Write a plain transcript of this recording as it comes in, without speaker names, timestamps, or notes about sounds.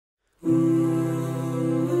I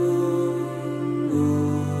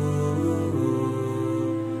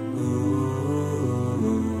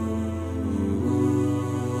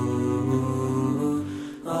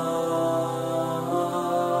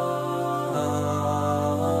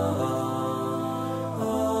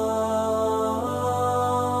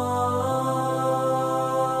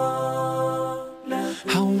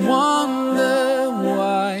wonder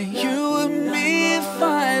why you and me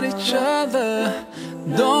fight each other.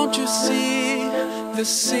 Don't you see the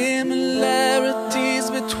similarities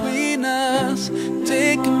between us?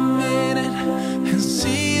 Take a minute and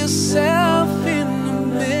see yourself in the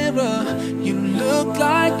mirror. You look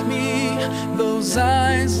like me, those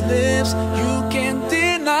eyes, lips, you can't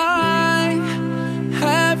deny.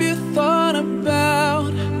 Have you thought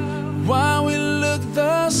about why we look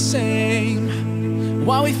the same?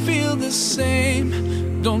 Why we feel the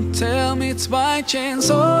same? Don't tell me it's by chance.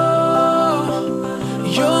 Oh,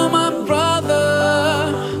 you're my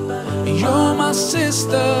brother, you're my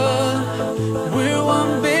sister, we're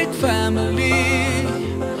one big family.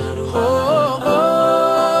 Oh,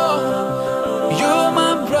 oh, you're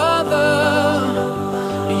my brother,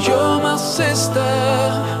 you're my sister,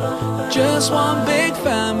 just one big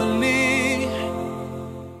family.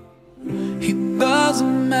 It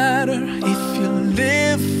doesn't matter if you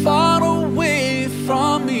live far away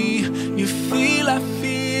from me. You feel, I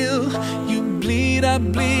feel, you bleed, I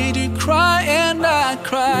bleed, you cry and I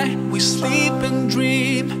cry. We sleep and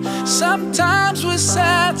dream. Sometimes we're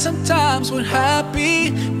sad, sometimes we're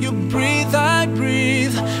happy. You breathe, I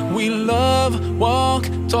breathe. We love, walk,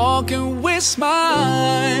 talk and we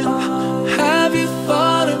smile. Have you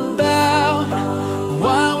thought about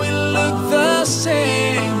why we look the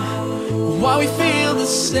same? Why we feel the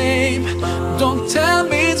same? Don't tell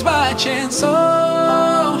me it's by chance.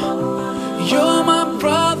 Oh, you're my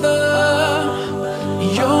brother,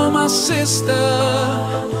 you're my sister,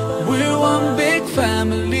 we're one big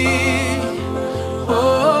family.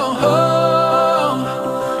 Oh, oh,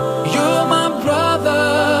 you're my brother,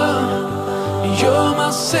 you're my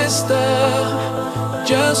sister,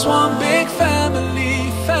 just one big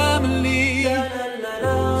family, family.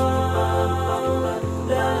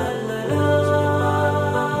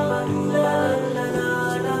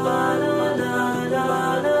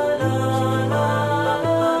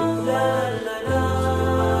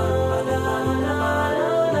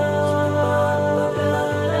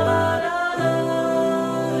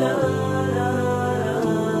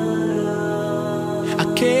 I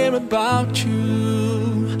care about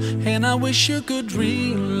you, and I wish you could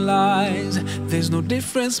realize there's no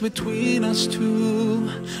difference between us two.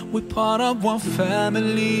 We're part of one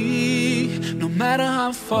family, no matter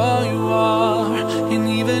how far you are, and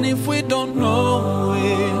even if we don't know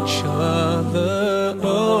each other.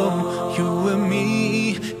 Oh, you and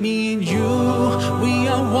me and you, we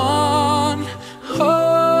are one.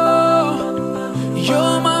 Oh,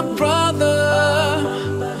 you're my brother,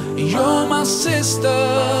 you're my sister,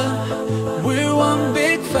 we're one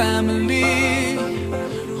big family.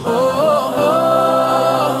 Oh,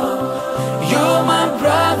 oh, you're my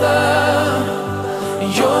brother,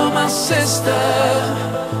 you're my sister,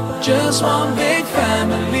 just one big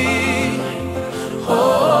family.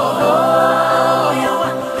 Oh, oh,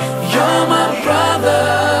 you're my brother,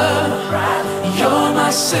 you're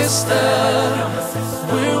my sister,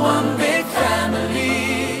 we're one big